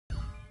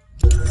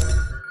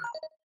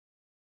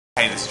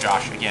Hey, this is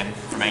Josh again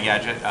from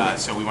Engadget.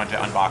 So we wanted to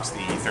unbox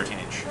the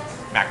 13-inch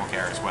MacBook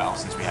Air as well,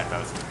 since we had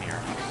both of them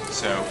here.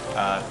 So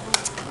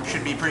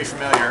should be pretty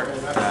familiar.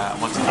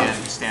 Once again,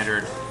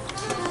 standard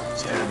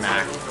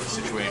Mac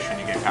situation.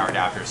 You get power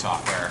adapter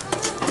software.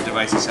 The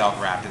device itself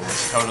wrapped in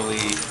this totally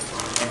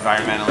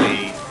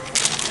environmentally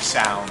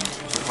sound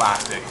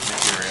plastic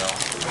material.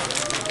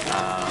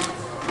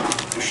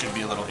 There should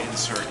be a little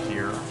insert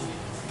here.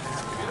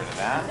 Get rid of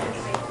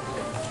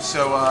that.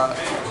 So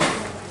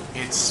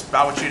it's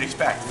about what you'd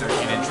expect.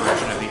 13-inch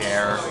version of the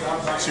Air,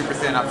 super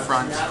thin up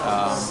front,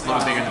 a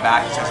little bigger in the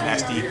back. It has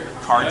an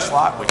SD card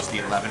slot, which the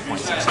 11.6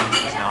 inch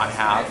does not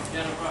have.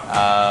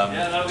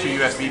 Two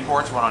USB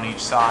ports, one on each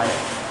side,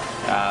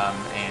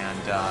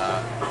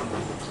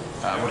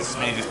 what's this,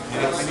 mini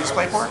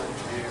display port?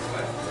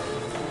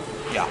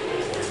 Yeah,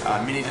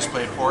 mini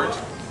display port.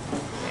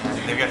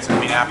 And they've got some,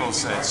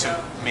 Apple's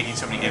making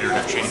so many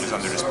iterative changes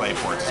on their display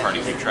ports, it's hard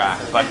to keep track.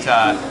 But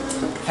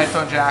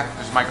headphone jack,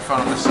 there's a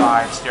microphone on the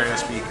side, stereo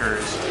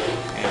speakers,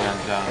 and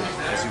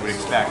as you would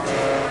expect,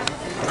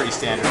 pretty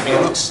standard. I mean,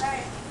 it looks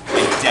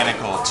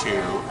identical to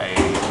a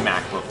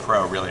MacBook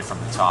Pro, really, from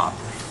the top.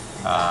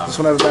 This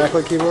one have a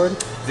backlit keyboard?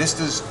 This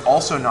does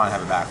also not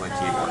have a backlit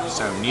keyboard.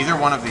 So neither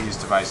one of these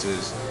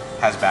devices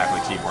has a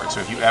backlit keyboard.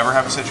 So if you ever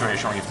have a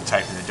situation where you have to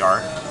type in the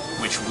dark,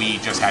 which we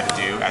just had to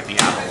do at the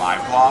Apple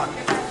Live blog,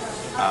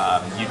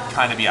 you'd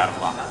kind of be out of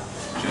luck,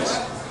 which is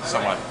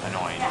somewhat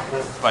annoying.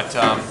 But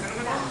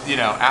you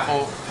know,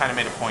 Apple kind of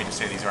made a point to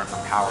say these aren't for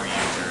power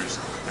users.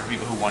 They're for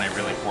people who want a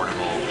really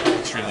portable,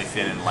 extremely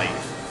thin and light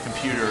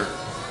computer,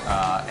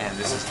 and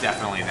this is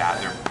definitely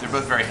that. They're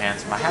both very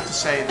handsome. I have to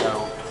say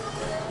though,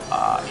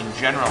 in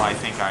general, I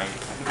think I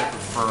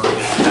prefer the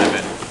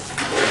 11 to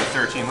the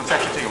 13. Let's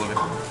actually take a look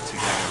at them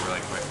together really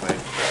quickly.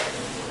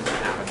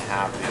 I happen to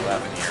have the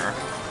 11 here.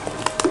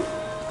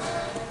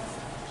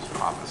 Just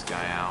pop this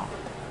guy out.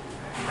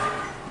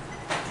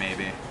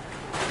 Maybe.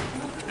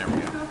 There we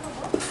go.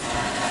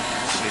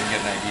 So you can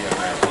get an idea of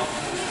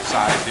the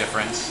size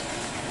difference.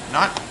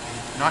 Not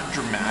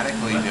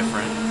dramatically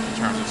different in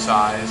terms of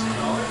size.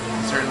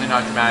 Certainly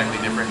not dramatically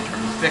different in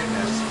terms of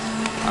thickness.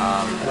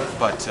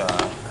 But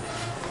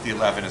the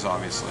 11 is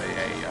obviously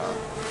a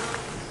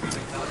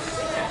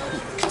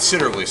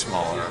considerably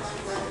smaller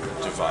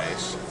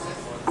device.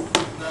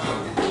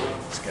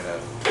 Let's get a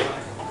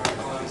look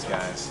at these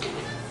guys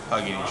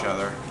hugging each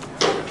other.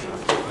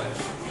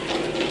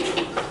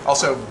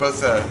 Also,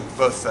 both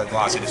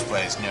glossy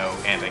displays, no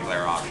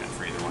anti-glare option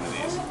for either one of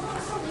these.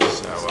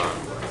 So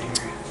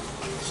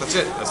that's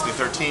it. That's the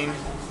 13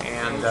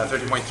 and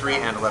 13.3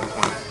 and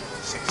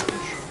 11.6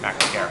 inch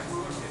MacBook Air.